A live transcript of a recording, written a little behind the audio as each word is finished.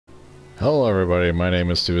Hello everybody, my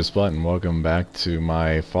name is Tubasplat and welcome back to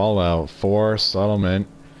my Fallout 4 Settlement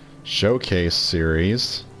Showcase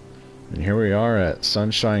series. And here we are at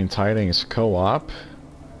Sunshine Tidings Co-op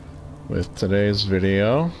with today's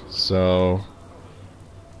video. So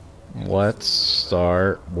let's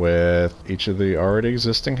start with each of the already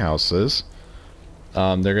existing houses.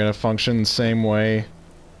 They're going to function the same way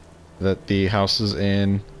that the houses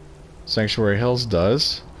in Sanctuary Hills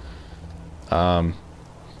does.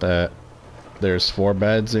 There's 4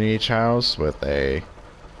 beds in each house with a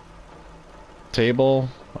table,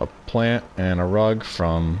 a plant, and a rug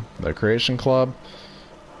from the Creation Club.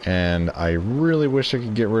 And I really wish I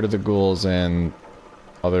could get rid of the ghouls and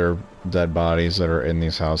other dead bodies that are in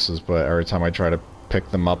these houses, but every time I try to pick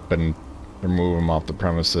them up and remove them off the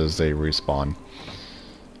premises, they respawn.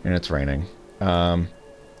 And it's raining. So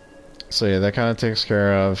yeah, that kind of takes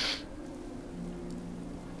care of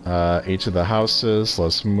each of the houses.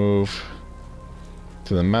 Let's move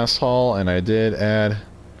to the mess hall, and I did add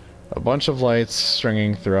a bunch of lights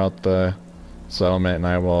stringing throughout the settlement, and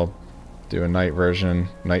I will do a night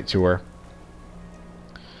tour.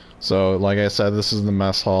 So like I said, this is the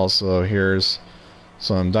mess hall, so here's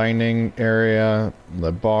some dining area,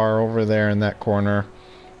 the bar over there in that corner.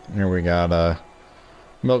 Here we got a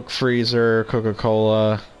milk freezer,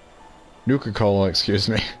 Nuka-Cola, excuse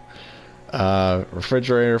me.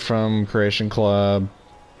 Refrigerator from Creation Club,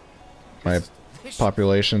 my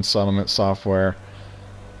population settlement software,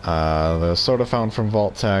 the soda fountain from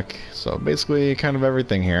Vault Tech, so basically kind of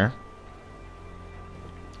everything here.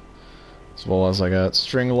 As well as I got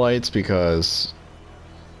string lights because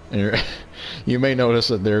you may notice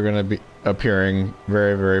that they're going to be appearing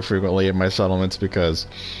very, very frequently in my settlements because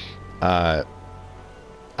I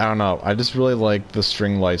don't know, I just really like the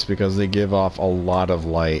string lights because they give off a lot of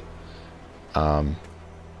light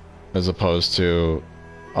as opposed to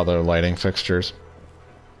other lighting fixtures.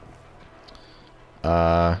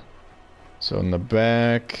 So in the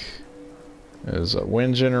back is a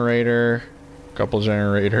wind generator, a couple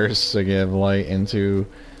generators to give light into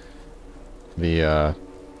the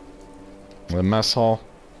mess hall.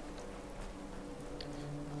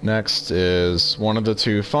 Next is one of the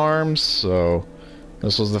 2 farms. So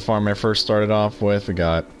this was the farm I first started off with. We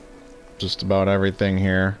got just about everything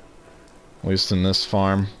here, at least in this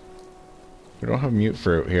farm. We don't have mute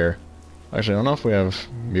fruit here. Actually, I don't know if we have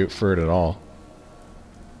mute fruit at all.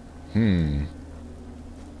 No,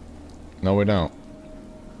 we don't.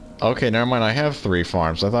 Okay, never mind. I have 3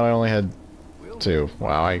 farms. I thought I only had 2.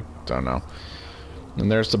 Wow, I don't know. And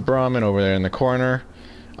there's the Brahmin over there in the corner.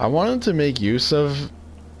 I wanted to make use of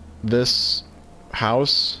this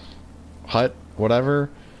house, hut, whatever,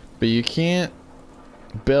 but you can't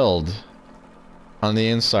build on the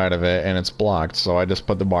inside of it, and it's blocked, so I just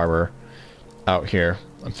put the barber out here.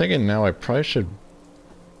 I'm thinking now I probably should...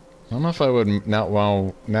 I don't know if I would now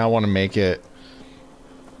want to make it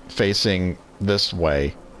facing this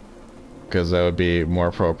way, because that would be more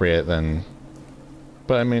appropriate than...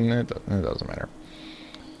 But I mean, it doesn't matter.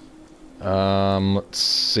 Let's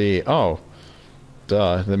see. Oh,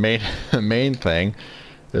 duh. The main thing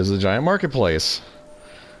is the giant marketplace.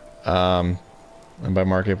 And by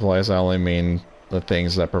marketplace, I only mean the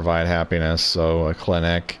things that provide happiness. So a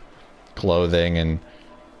clinic, clothing, and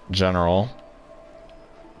general.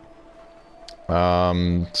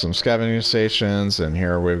 Some scavenging stations, and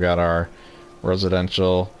here we've got our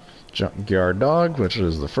residential junkyard dog, which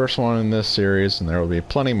is the first one in this series, and there will be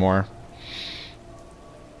plenty more.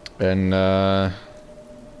 And now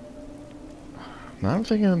I'm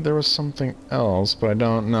thinking there was something else, but I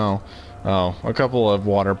don't know. Oh, a couple of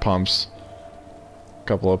water pumps, a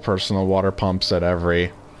couple of personal water pumps at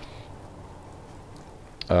every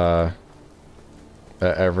hut.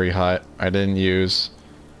 I didn't use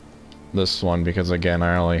this one because, again,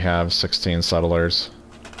 I only have 16 settlers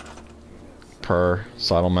per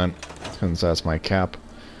settlement, since that's my cap.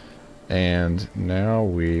 And now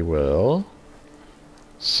we will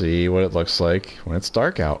see what it looks like when it's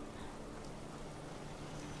dark out.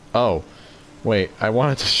 Oh, wait, I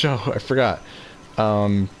wanted to show, I forgot.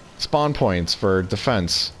 Spawn points for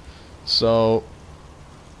defense. So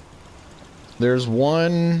there's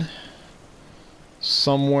one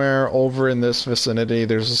somewhere over in this vicinity.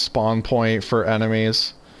 There's a spawn point for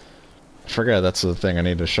enemies. I forget, that's the thing I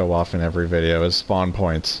need to show off in every video, is spawn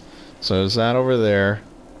points. So there's that over there.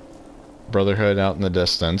 Brotherhood out in the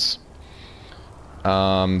distance.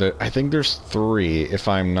 I think there's 3, if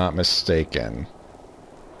I'm not mistaken.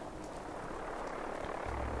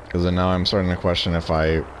 Because then now I'm starting to question if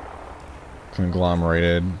I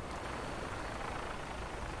conglomerated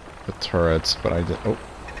the turrets, but I did. Oh,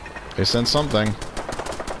 they sent something.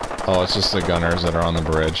 Oh, it's just the gunners that are on the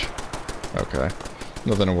bridge. Okay.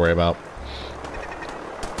 Nothing to worry about.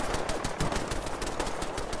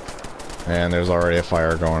 And there's already a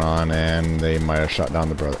fire going on, and they might have shut down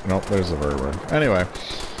the brother. Nope, there's the vertibird. Anyway.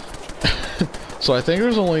 So I think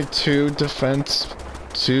there's only two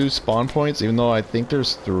spawn points, even though I think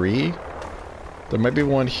there's 3. There might be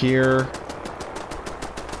one here.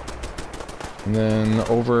 And then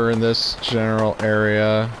over in this general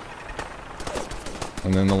area.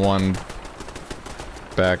 And then the one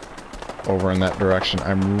back over in that direction.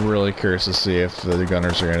 I'm really curious to see if the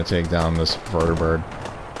gunners are going to take down this vertibird.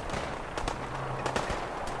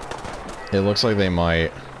 It looks like they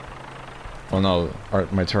might. Well, no,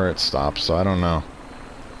 my turret stopped, so I don't know.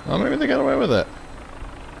 Well, maybe they got away with it.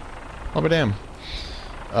 I'll be damned.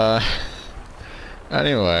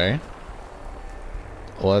 Anyway.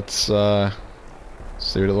 Let's, see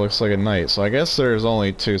what it looks like at night. So I guess there's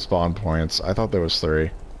only 2 spawn points. I thought there was 3.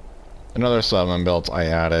 Another settlement built, I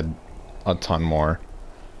added a ton more,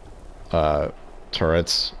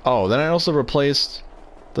 turrets. Oh, then I also replaced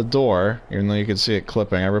the door, even though you can see it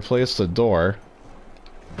clipping. I replaced the door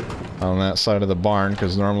on that side of the barn,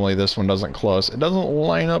 because normally this one doesn't close. It doesn't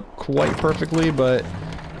line up quite perfectly, but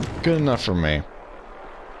good enough for me.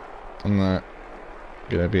 I'm not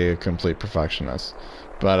gonna be a complete perfectionist.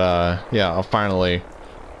 But, yeah, I'll finally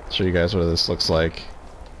show you guys what this looks like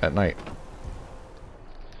at night.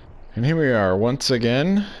 And here we are, once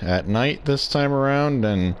again, at night this time around,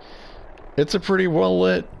 and it's a pretty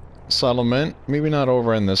well-lit settlement. Maybe not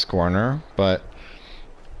over in this corner, but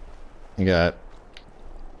you got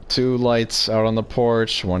 2 lights out on the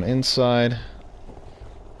porch, 1 inside.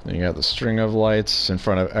 Then you got the string of lights in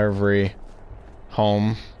front of every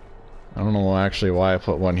home. I don't know actually why I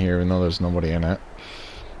put 1 here, even though there's nobody in it.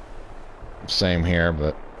 Same here,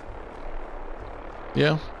 but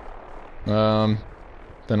yeah.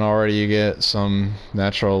 Then already you get some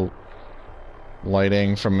natural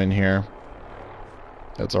lighting from in here.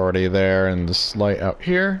 That's already there, and this light out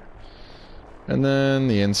here. And then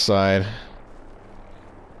the inside,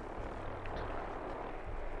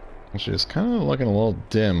 which is kind of looking a little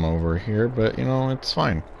dim over here, but you know, it's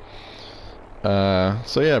fine.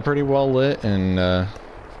 So yeah, pretty well lit, and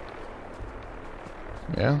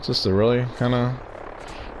yeah, just a really kind of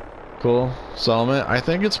cool settlement. I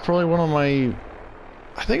think it's probably one of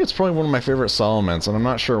my favorite settlements, and I'm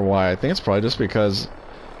not sure why. I think it's probably just because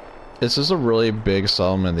it's just a really big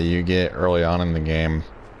settlement that you get early on in the game.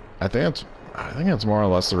 I think that's more or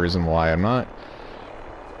less the reason why. I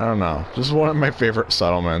don't know. Just one of my favorite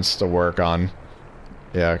settlements to work on.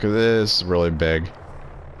 Yeah, because it is really big.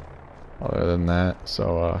 Other than that,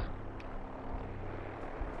 so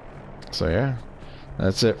yeah.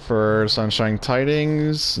 That's it for Sunshine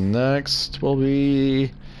Tidings. Next will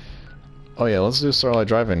be... Oh yeah, let's do Starlight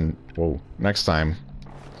Drive-In. Whoa, next time.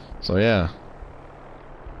 So yeah.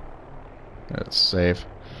 That's safe.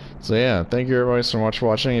 So yeah, thank you everybody so much for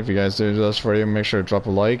watching. If you guys did this for you, make sure to drop a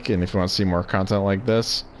like. And if you want to see more content like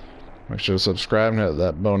this, make sure to subscribe and hit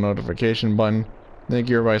that bell notification button. Thank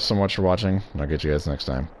you everybody so much for watching. And I'll get you guys next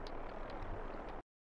time.